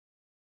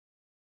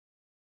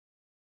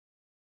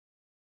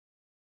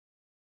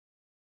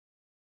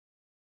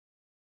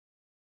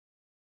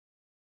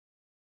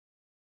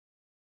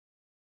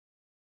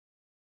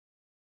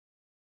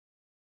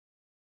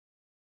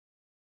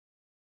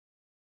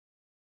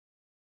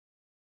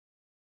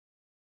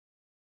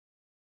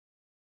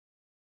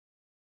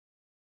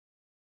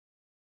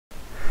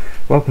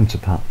Welcome to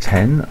part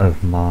 10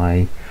 of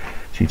my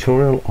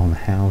tutorial on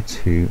how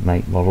to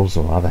make models,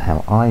 or rather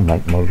how I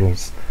make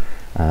models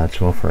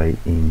to operate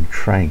in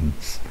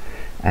Trainz.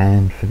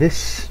 And for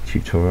this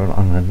tutorial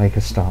I'm going to make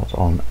a start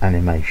on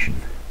animation,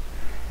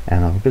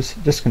 and I'm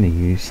just going to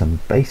use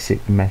some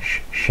basic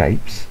mesh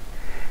shapes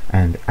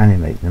and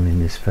animate them in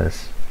this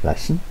first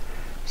lesson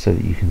so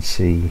that you can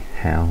see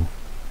how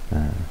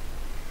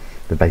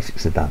the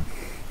basics are done.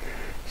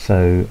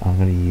 So I'm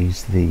going to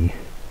use the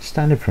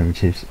standard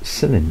primitives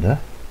cylinder,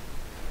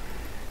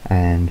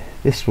 and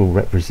this will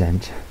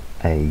represent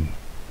a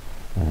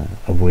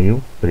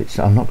wheel, but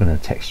I'm not going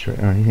to texture it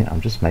or anything.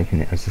 I'm just making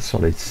it as a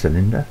solid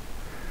cylinder.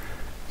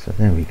 So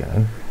there we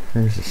go,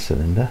 there's a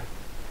cylinder,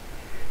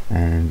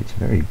 and it's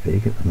very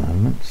big at the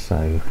moment,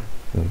 so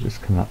we'll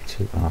just come up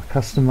to our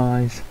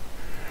customize,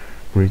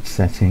 grid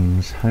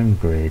settings, home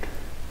grid,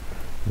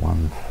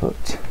 1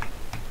 foot,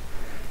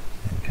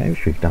 okay,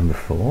 which we've done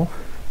before.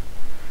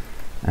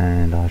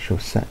 And I shall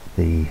set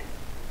the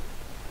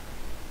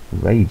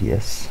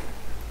radius,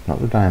 not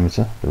the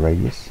diameter, the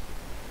radius,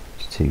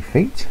 to 2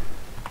 feet,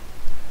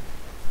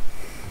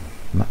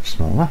 much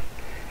smaller,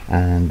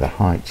 and the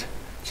height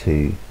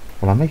to,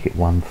 well, I'll make it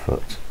 1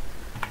 foot.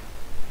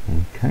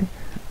 Okay,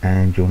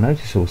 and you'll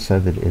notice also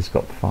that it has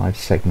got 5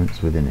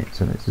 segments within it.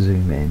 So let's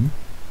zoom in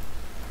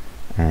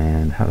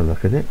and have a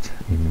look at it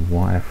in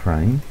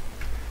wireframe.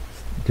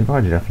 It's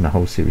divided up in a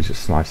whole series of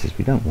slices.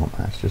 We don't want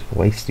that, it's just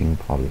wasting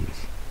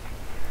polys.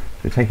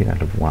 We take it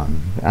out of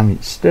 1. I mean,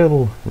 it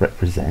still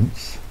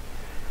represents,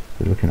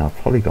 we're looking at our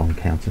polygon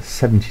counter,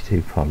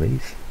 72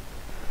 polys,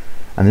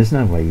 and there's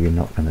no way you're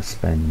not going to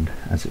spend,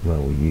 as it were,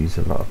 or use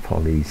a lot of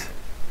polys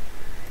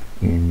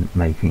in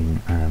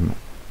making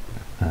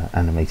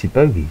animated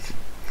bogies.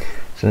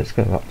 So let's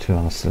go up to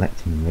our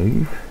select and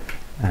move,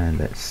 and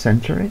let's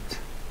center it.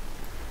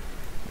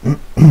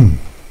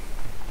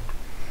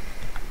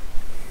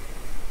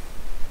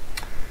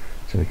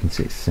 So we can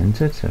see it's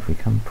centered. So if we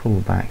come pull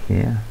back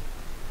here,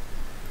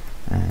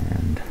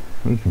 and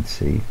we can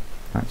see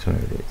that's where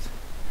it is.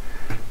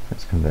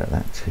 Let's convert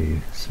that to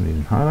smooth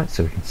and highlight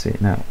so we can see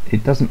it now.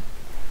 It doesn't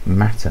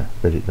matter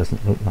that it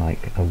doesn't look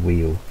like a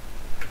wheel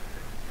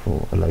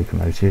for a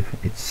locomotive.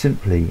 It's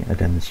simply a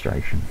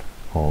demonstration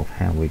of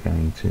how we're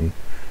going to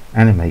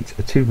animate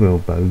a 2-wheel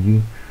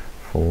bogie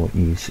for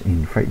use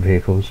in freight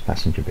vehicles,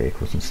 passenger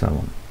vehicles, and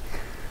so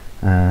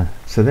on.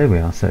 So there we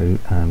are. So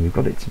we've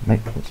got it to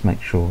let's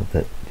make sure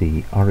that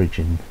the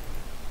origin,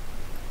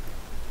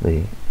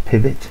 the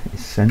pivot,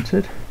 is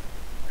centered,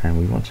 and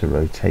we want to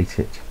rotate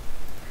it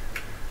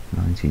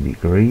 90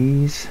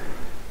 degrees.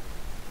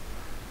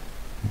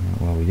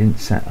 Well, we didn't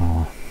set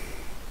our,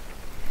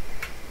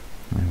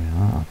 there we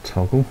are, our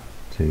toggle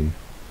to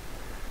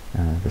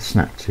the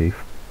snap to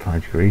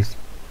 5 degrees.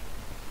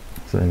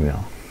 So there we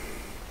are,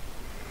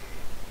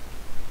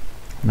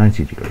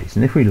 90 degrees.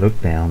 And if we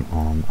look down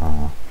on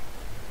our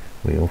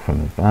wheel from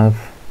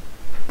above,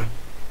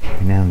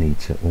 we now need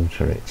to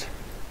alter it,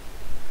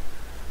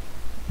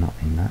 not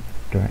in that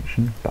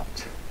direction,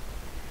 but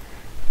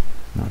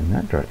not in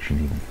that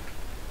direction even.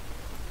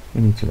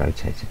 We need to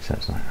rotate it so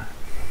it's like that.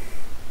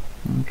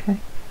 Okay,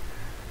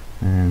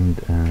 and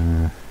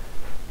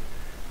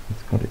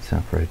it's got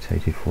itself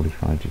rotated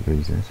 45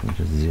 degrees there, so we'll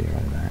just 0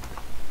 that.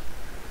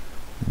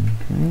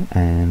 Okay,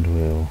 and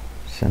we'll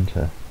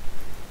center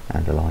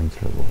and align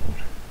to the world.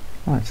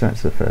 Right, so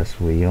that's the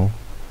first wheel.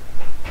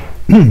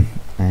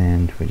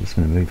 And we're just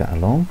going to move that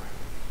along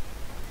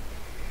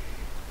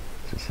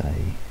to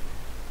say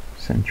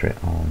center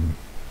it on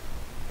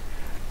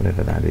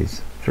whatever that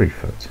is, 3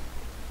 foot.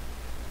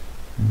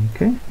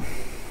 Okay,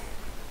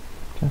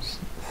 just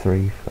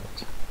 3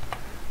 foot.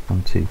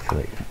 1, 2,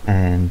 3,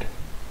 and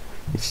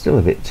it's still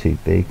a bit too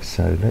big,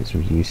 so let's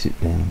reduce it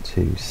down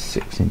to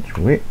 6-inch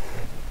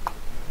width.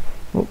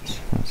 Oops,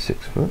 that's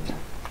 6 foot.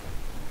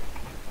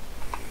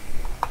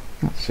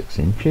 That's 6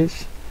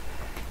 inches,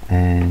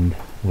 and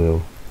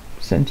we'll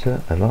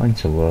center, align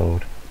to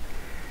world,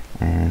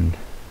 and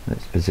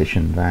let's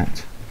position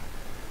that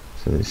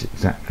so it's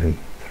exactly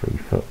 3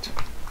 foot.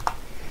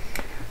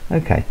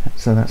 Okay,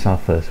 so that's our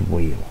first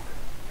wheel.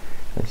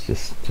 Let's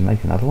just, to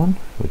make another one,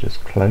 we'll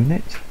just clone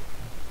it.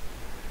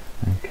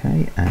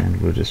 Okay,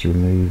 and we'll just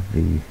remove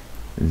the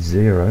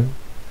 0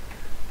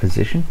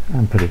 position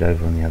and put it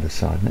over on the other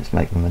side. Let's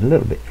make them a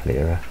little bit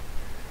clearer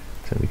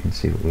so we can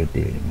see what we're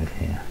dealing with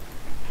here.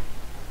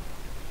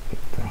 A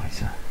bit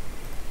brighter.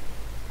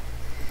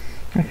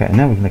 Okay,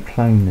 now we're going to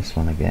clone this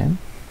one again.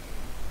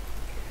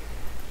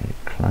 Get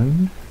it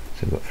cloned.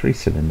 So we've got 3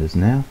 cylinders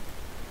now,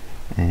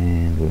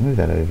 and we'll move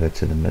that over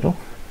to the middle.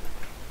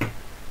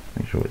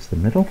 Make sure it's the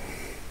middle.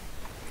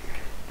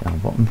 Down the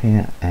bottom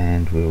here,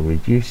 and we'll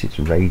reduce its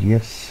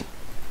radius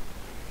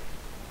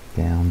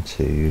down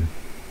to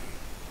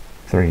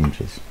 3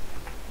 inches.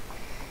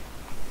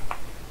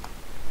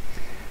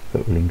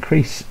 But we'll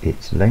increase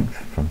its length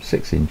from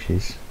 6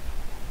 inches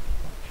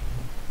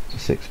to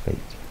 6 feet.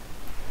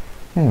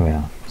 There we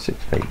are,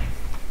 6 feet.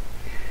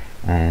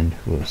 And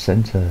we'll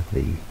center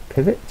the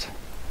pivot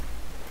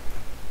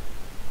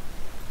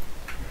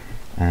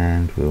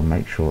and we'll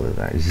make sure that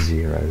that is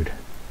zeroed.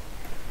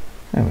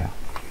 There we are.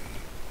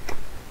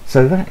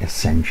 So that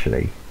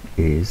essentially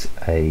is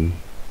a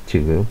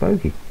two-wheel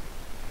bogey.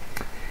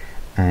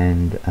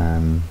 And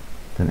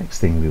the next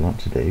thing we want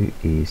to do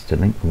is to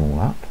link them all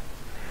up.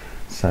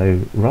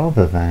 So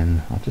rather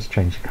than, I'll just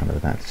change the colour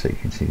of that so you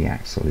can see the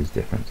axle is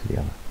different to the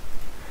other.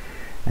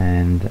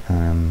 And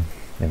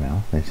there we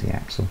are, there's the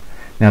axle.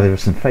 Now there are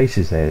some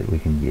faces there that we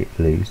can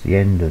lose, the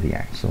end of the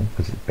axle,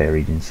 because it's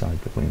buried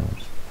inside the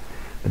wheels.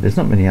 But there's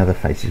not many other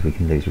faces we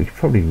can lose. We could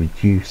probably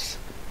reduce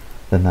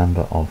the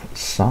number of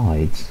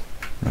sides.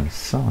 Now the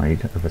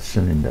side of a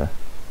cylinder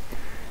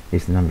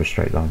is the number of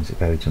straight lines that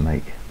go to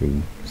make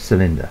the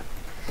cylinder.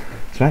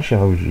 So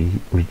actually I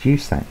would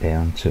reduce that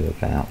down to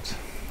about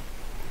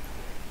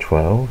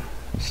 12.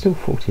 It's still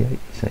 48, you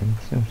see,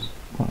 it's still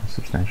quite a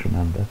substantial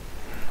number.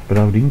 But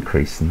I would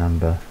increase the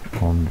number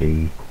on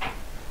the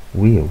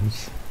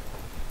wheels,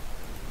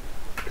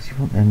 because you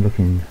want them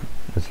looking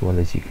as well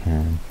as you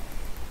can.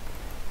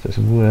 So it's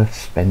worth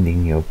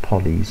spending your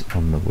polys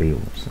on the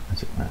wheels,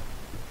 as it were.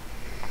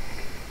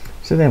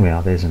 So there we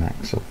are, there's an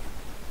axle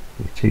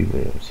with two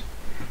wheels.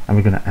 And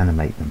we're going to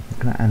animate them.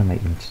 We're going to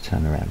animate them to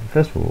turn around. But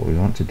first of all, what we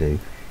want to do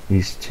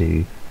is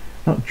to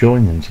not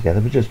join them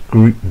together, but just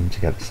group them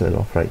together so they'll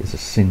operate as a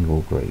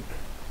single group.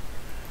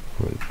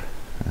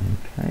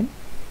 Okay.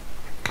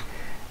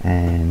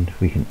 And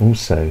we can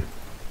also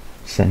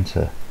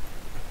center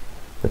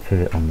the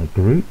pivot on the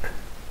group,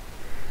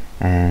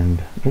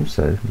 and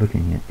also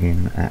looking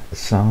in at the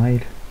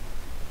side.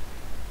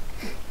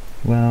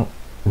 Well,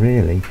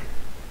 really,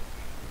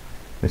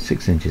 we're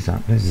 6 inches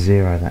up. Let's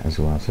zero that as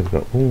well. So we've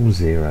got all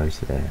zeros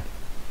there.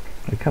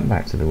 We'll come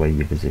back to the way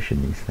you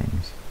position these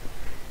things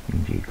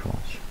in due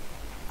course.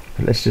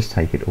 But let's just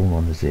take it all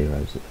on the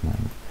zeros at the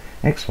moment.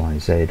 X, Y,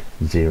 Z,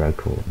 0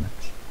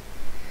 coordinates.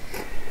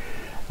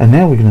 And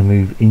now we're going to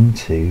move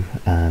into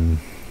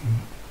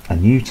a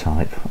new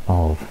type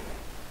of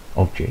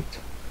object.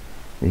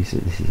 This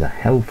is a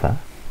helper,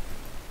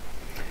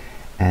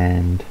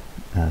 and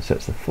so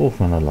it's the fourth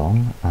one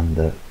along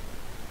under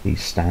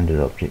these standard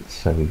objects.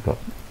 So we've got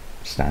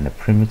standard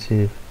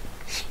primitive,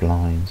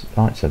 splines,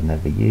 lights I've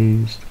never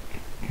used,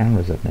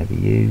 cameras I've never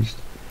used,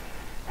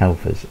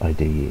 helpers I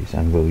do use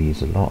and will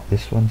use a lot.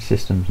 This one,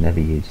 systems,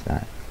 never use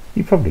that.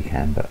 You probably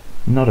can, but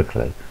not a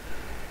clue.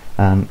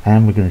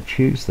 And we're going to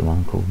choose the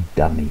one called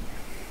dummy,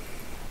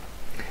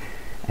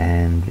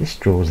 and this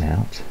draws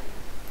out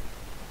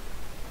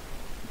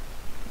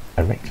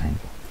a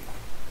rectangle,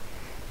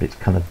 but it's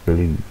coloured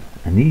blue,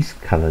 and these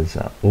colours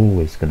are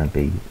always going to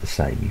be the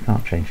same. You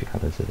can't change the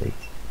colours of these.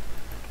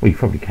 Well, you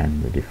probably can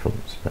in the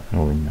defaults, but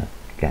or in the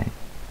game.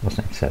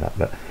 Wasn't set up,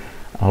 but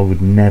I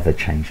would never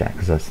change that,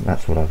 because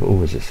that's what I've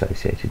always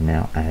associated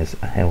now as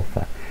a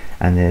helper.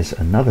 And there's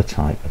another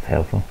type of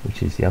helper,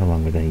 which is the other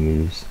one we're going to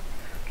use,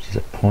 which is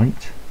a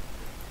point.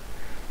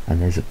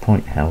 And there's a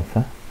point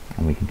helper,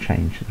 and we can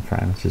change the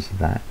parameters of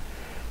that.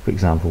 For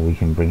example, we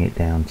can bring it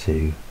down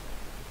to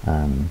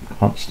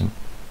constant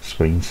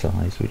screen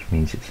size, which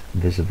means it's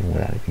visible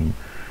without it being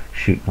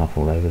shooting off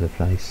all over the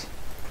place.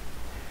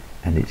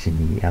 And it's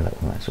in the yellow,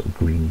 or that sort of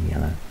green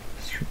yellow,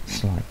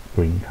 slight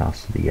green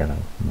cast of the yellow.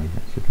 Maybe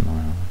that's with my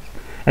eyes.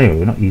 Anyway,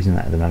 we're not using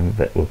that at the moment,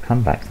 but we'll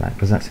come back to that,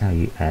 because that's how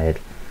you add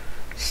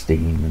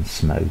steam and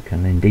smoke,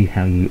 and indeed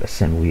how you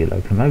assemble your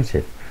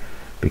locomotive,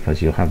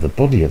 because you'll have the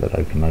body of the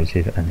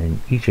locomotive, and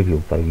then each of your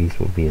bogies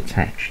will be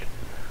attached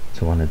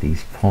to one of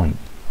these points.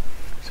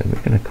 So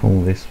we're going to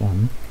call this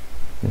one,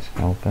 this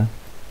helper,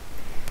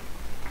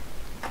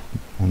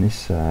 and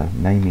this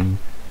naming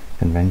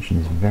convention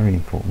is very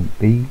important.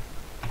 B,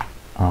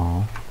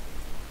 R,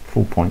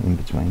 full point in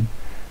between,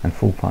 and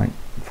full point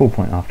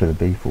after the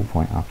B, full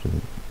point after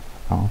the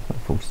R,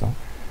 full stop.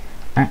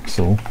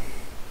 Axle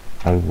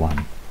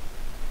 01.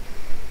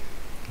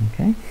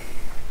 Okay,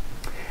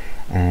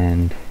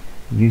 and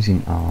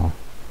using our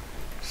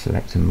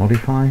select and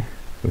modify,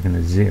 we're going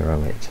to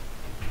zero it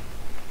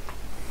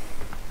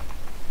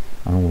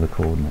on all the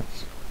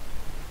coordinates.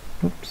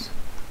 Oops,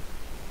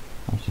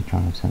 I was just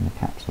trying to turn the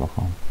caps lock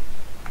on.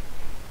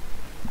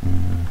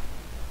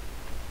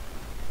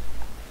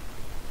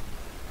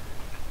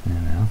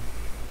 There we are.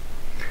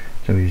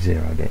 So we've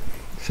zeroed it.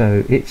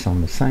 So it's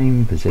on the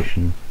same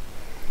position,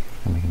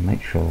 and we can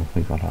make sure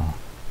we've got our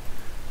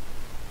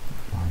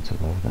lines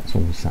of roll. That's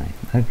all the same.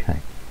 Okay.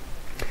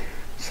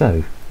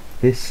 So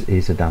this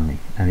is a dummy,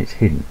 and it's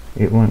hidden.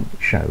 It won't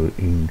show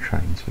in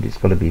Trainz, but it's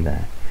got to be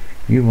there.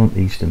 If you want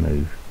these to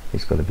move,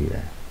 it's got to be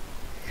there.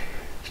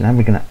 So now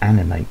we're going to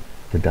animate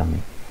the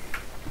dummy.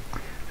 So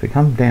we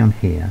come down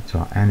here to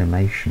our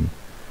animation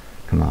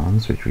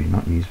commands, which we've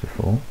not used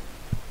before,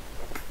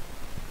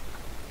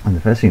 and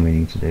the first thing we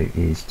need to do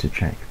is to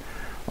check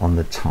on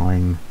the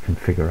time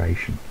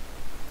configuration,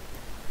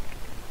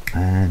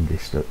 and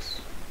this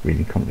looks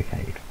really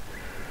complicated.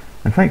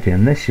 And frankly,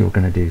 unless you're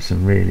going to do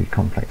some really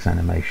complex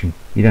animation,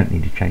 you don't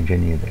need to change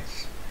any of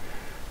this.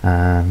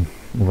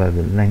 Although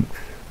the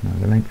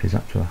length is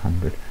up to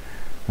 100.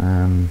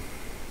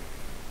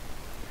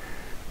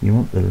 You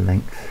want the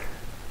length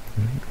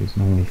is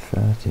normally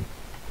 30.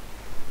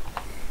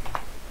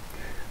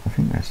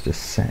 that's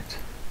just set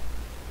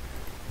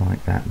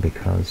like that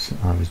because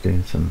I was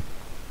doing some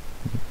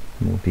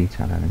more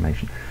detailed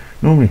animation.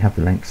 Normally have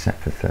the length set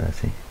for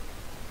 30.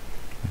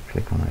 I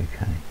click on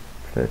OK.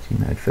 30,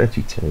 no,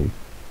 32.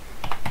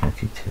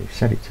 32.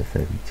 Set it to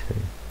 32.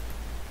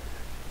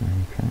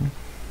 Okay.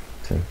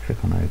 So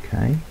click on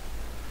OK.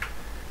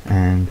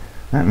 And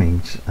that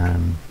means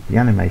the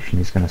animation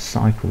is going to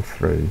cycle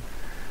through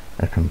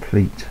a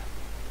complete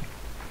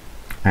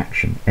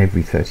action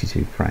every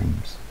 32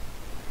 frames.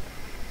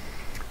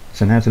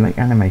 So now to make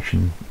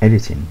animation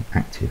editing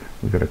active,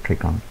 we've got to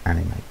click on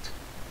animate.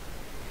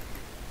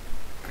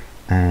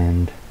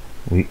 And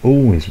we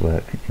always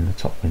work in the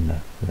top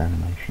window with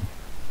animation.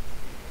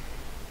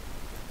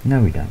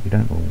 No, we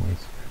don't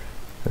always.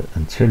 But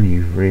until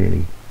you've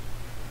really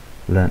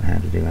learned how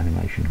to do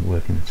animation,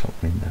 work in the top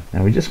window.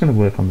 Now we're just going to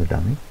work on the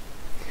dummy.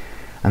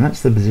 And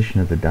that's the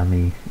position of the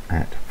dummy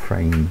at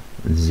frame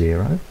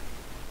 0.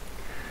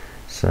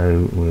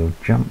 So we'll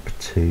jump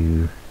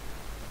to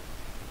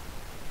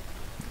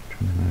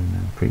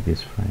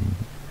previous frame.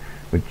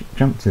 We'll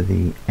jump to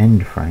the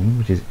end frame,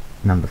 which is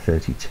number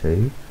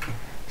 32.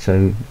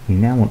 So we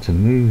now want to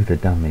move the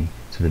dummy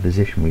to the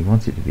position we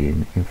want it to be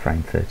in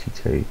frame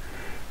 32.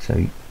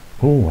 So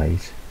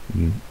always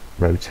you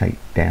rotate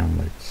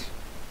downwards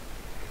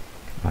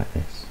like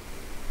this.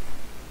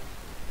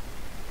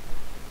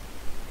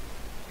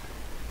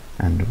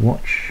 And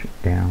watch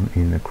down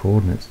in the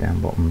coordinates down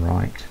bottom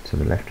right to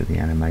the left of the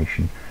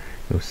animation.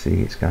 You'll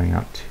see it's going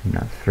up to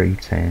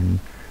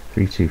 310,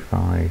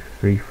 325,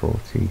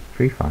 340,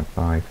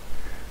 355,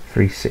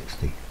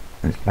 360,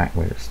 and it's back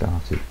where it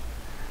started.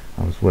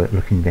 I was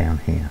looking down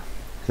here.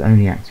 It's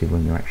only active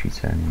when you're actually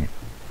turning it.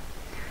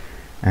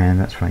 And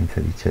that's frame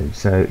 32.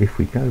 So if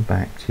we go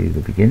back to the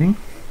beginning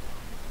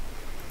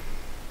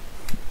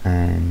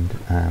and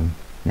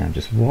now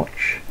just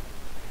watch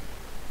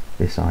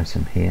this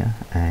item here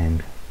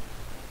and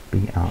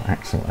BR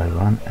Axle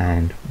 01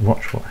 and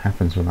watch what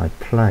happens when I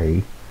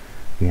play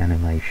the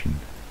animation.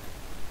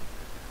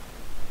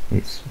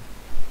 It's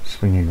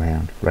swinging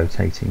around,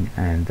 rotating,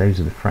 and those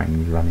are the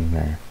frames running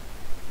there.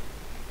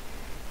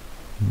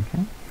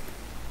 Okay,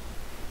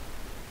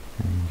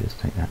 and just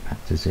take that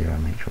back to 0,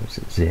 make sure it's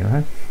at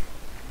 0,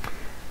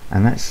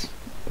 and that's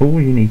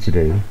all you need to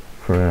do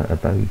for a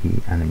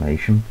bogey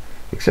animation,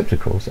 except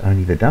of course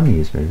only the dummy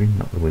is moving,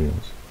 not the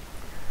wheels.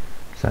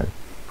 So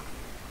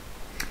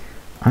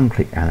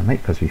unclick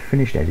animate because we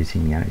finished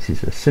editing the animation.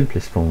 This is the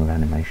simplest form of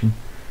animation.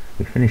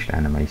 We finished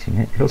animating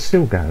it. It'll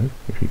still go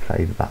if you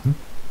play the button.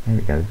 There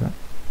it goes up.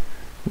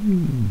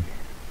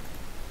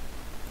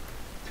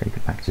 Take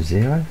it back to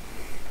 0.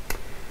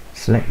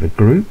 Select the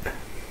group.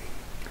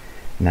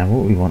 Now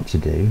what we want to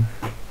do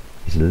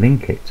is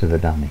link it to the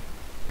dummy.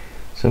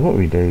 So what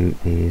we do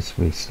is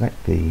we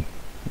select the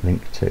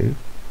link to,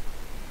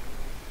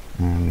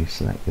 and we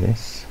select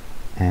this,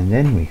 and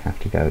then we have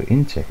to go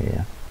into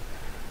here,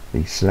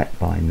 the select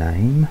by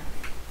name,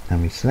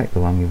 and we select the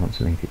one we want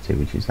to link it to,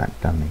 which is that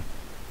dummy,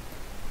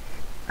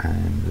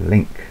 and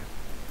link.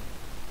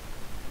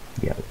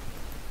 Yep.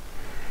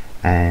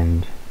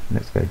 And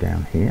let's go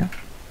down here,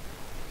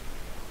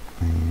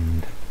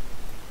 and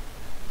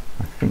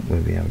I think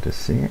we'll be able to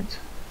see it.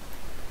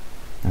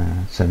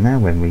 So now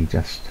when we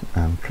just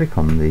click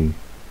on the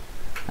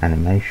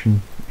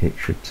animation, it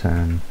should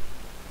turn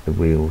the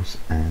wheels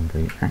and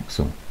the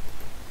axle.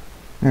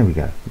 There we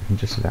go. You can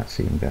just about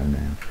see them go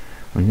now.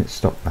 We need to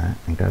stop that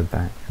and go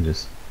back and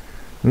just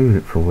move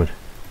it forward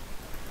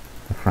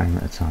a frame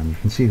at a time. You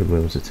can see the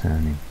wheels are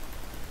turning.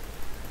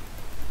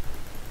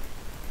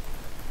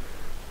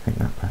 Take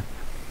that back.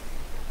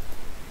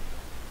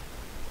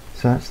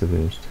 So that's the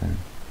wheels turn.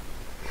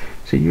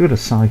 So you've got a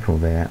cycle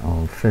there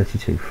of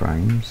 32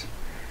 frames,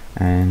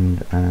 and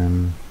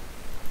the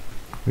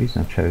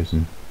reason I've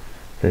chosen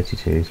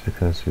 32 is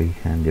because we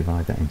can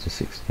divide that into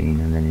 16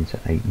 and then into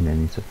 8 and then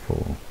into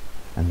 4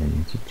 and then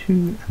into 2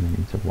 and then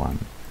into 1,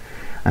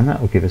 and that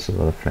will give us a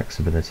lot of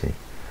flexibility.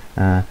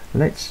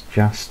 Let's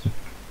just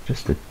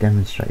to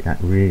demonstrate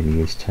that really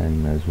is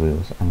turning those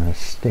wheels, I'm going to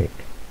stick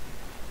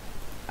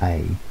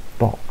a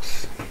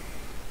box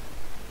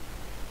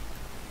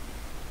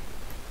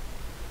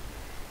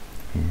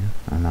here,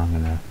 and I'm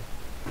going to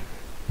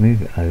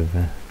move it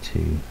over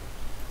to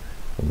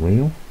the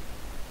wheel.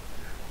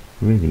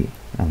 Really,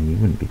 I mean, you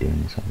wouldn't be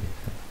doing this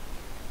obviously,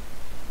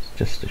 it's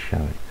just to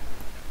show it.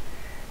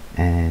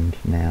 And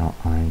now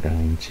I'm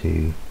going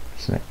to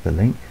select the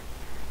link,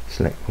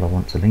 select what I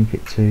want to link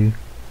it to.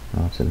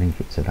 I want to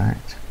link it to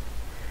that,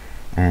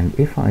 and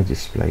if I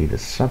display the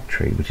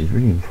subtree, which is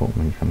really important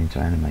when you come into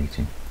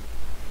animating,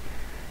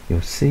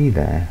 you'll see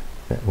there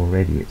that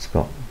already it's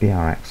got BR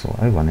Axle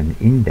 01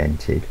 and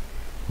indented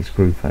is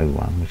group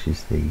 01, which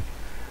is the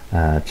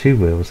 2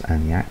 wheels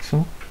and the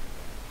axle.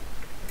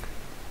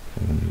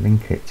 So we're going to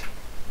link it.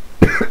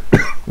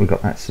 We've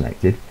got that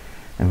selected,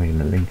 and we're going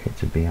to link it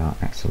to BR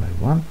Axle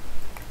 01.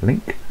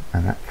 Link,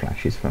 and that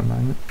flashes for a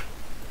moment.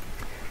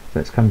 So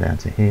let's come down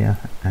to here,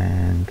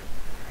 and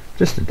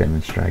just to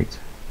demonstrate,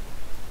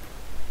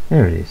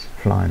 there it is,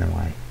 flying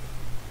away.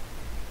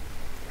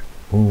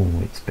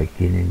 oh, it's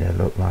beginning to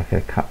look like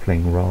a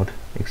coupling rod,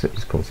 except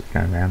of course it's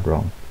going round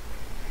wrong.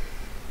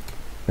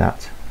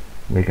 But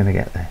we're going to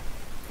get there.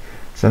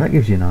 So that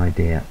gives you an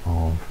idea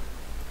of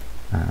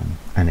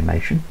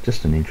animation,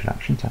 just an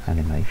introduction to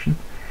animation,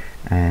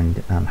 and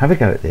have a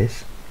go at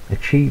this,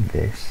 achieve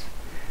this,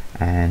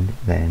 and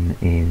then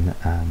in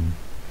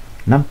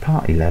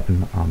part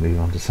 11 I'll move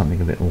on to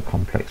something a bit more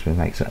complex. We'll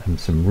make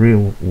some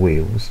real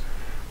wheels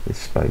with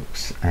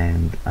spokes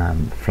and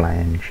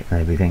flange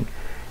and everything,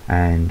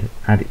 and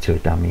add it to a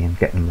dummy and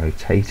get them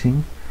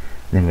rotating.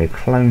 Then we'll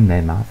clone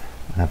them up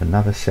and have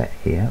another set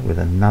here with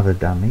another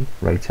dummy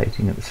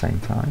rotating at the same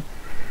time,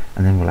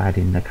 and then we'll add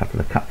in a couple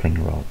of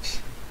coupling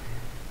rods,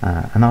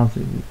 and I'll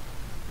do,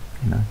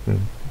 we'll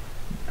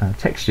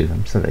texture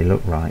them so they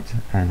look right,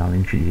 and I'll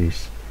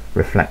introduce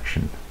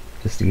reflection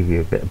just to give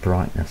you a bit of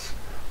brightness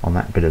on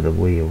that bit of the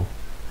wheel,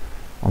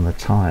 on the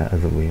tyre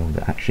of the wheel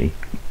that actually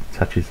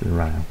touches the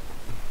rail.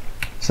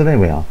 So there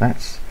we are,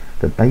 that's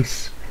the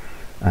base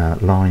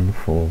line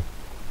for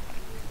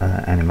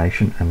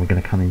animation, and we're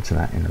going to come into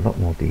that in a lot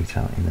more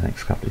detail in the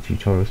next couple of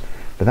tutorials.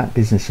 But that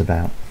business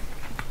about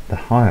the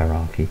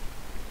hierarchy,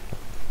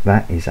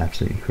 that is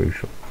absolutely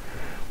crucial.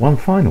 One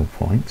final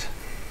point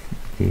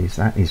is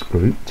that is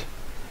grouped,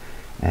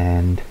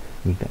 and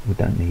we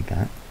don't need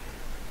that.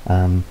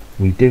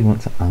 We do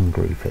want to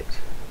ungroup it.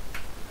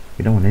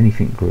 We don't want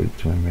anything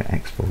grouped when we're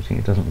exporting,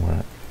 it doesn't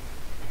work.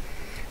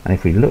 And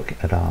if we look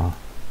at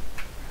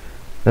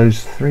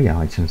those three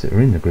items that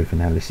are in the group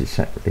analysis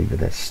separately, but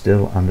they're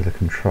still under the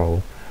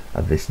control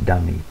of this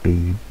dummy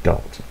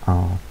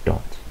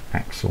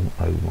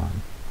B.R.Axle01.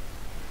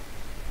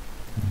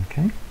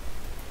 Okay,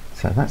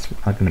 so that's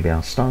going to be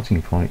our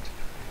starting point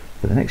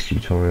for the next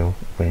tutorial,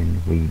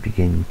 when we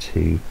begin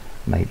to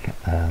make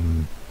a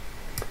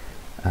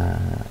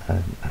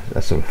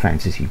sort of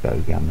fantasy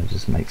bogey. I'm going to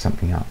just make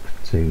something up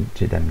to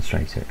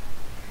demonstrate it.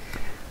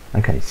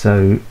 Okay,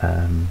 so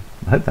I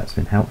hope that's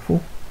been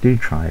helpful. Do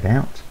try it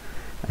out,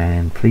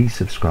 and please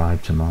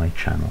subscribe to my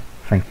channel.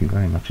 Thank you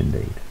very much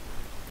indeed.